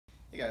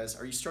guys,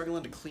 are you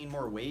struggling to clean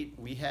more weight?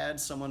 We had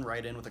someone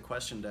write in with a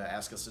question to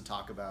ask us to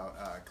talk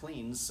about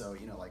cleans, so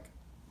you know, like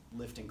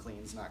lifting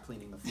cleans, not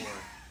cleaning the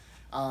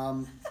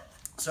floor.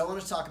 So I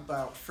want to talk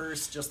about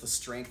first just the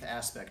strength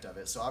aspect of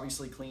it. So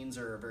obviously cleans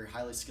are a very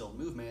highly skilled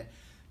movement,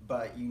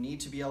 but you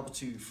need to be able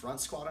to front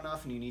squat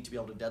enough and you need to be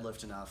able to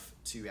deadlift enough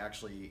to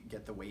actually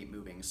get the weight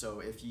moving. So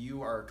if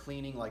you are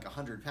cleaning like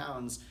 100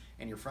 pounds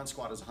and your front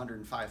squat is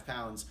 105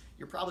 pounds,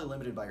 you're probably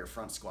limited by your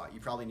front squat. You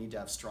probably need to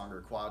have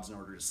stronger quads in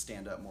order to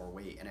stand up more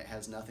weight, and it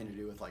has nothing to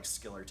do with like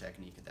skill or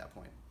technique at that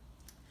point.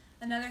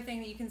 Another thing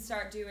that you can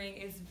start doing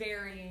is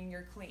varying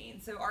your clean.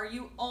 So are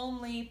you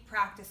only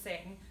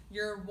practicing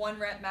your 1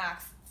 rep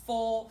max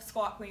full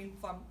squat clean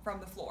from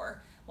the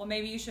floor? Well,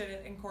 maybe you should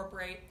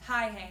incorporate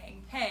high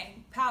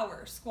hang,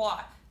 power,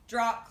 squat,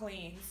 drop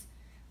cleans,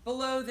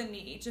 below the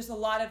knee, just a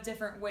lot of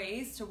different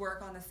ways to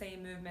work on the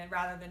same movement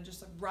rather than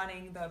just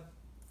running the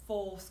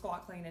full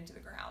squat clean into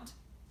the ground.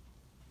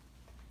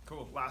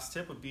 Cool. Last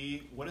tip would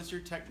be, what does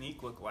your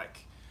technique look like?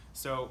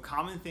 So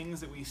common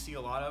things that we see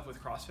a lot of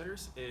with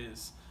CrossFitters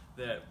is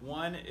that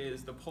one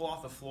is the pull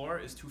off the floor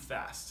is too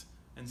fast.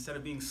 Instead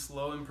of being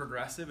slow and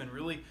progressive and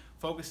really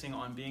focusing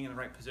on being in the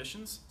right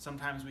positions,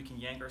 sometimes we can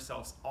yank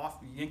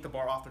the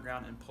bar off the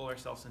ground and pull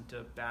ourselves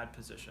into bad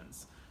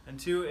positions. And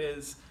two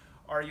is,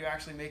 are you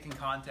actually making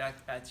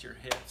contact at your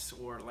hips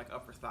or like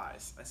upper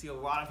thighs? I see a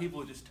lot of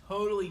people just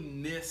totally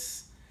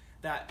miss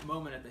that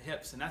moment at the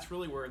hips, and that's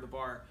really where the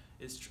bar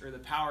is, or the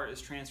power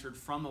is transferred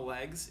from the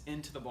legs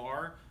into the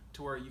bar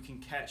to where you can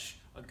catch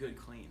a good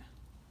clean.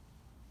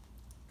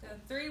 So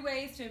 3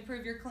 ways to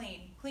improve your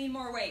clean. Clean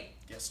more weight.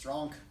 Get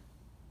strong.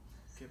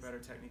 Get better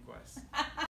technique-wise.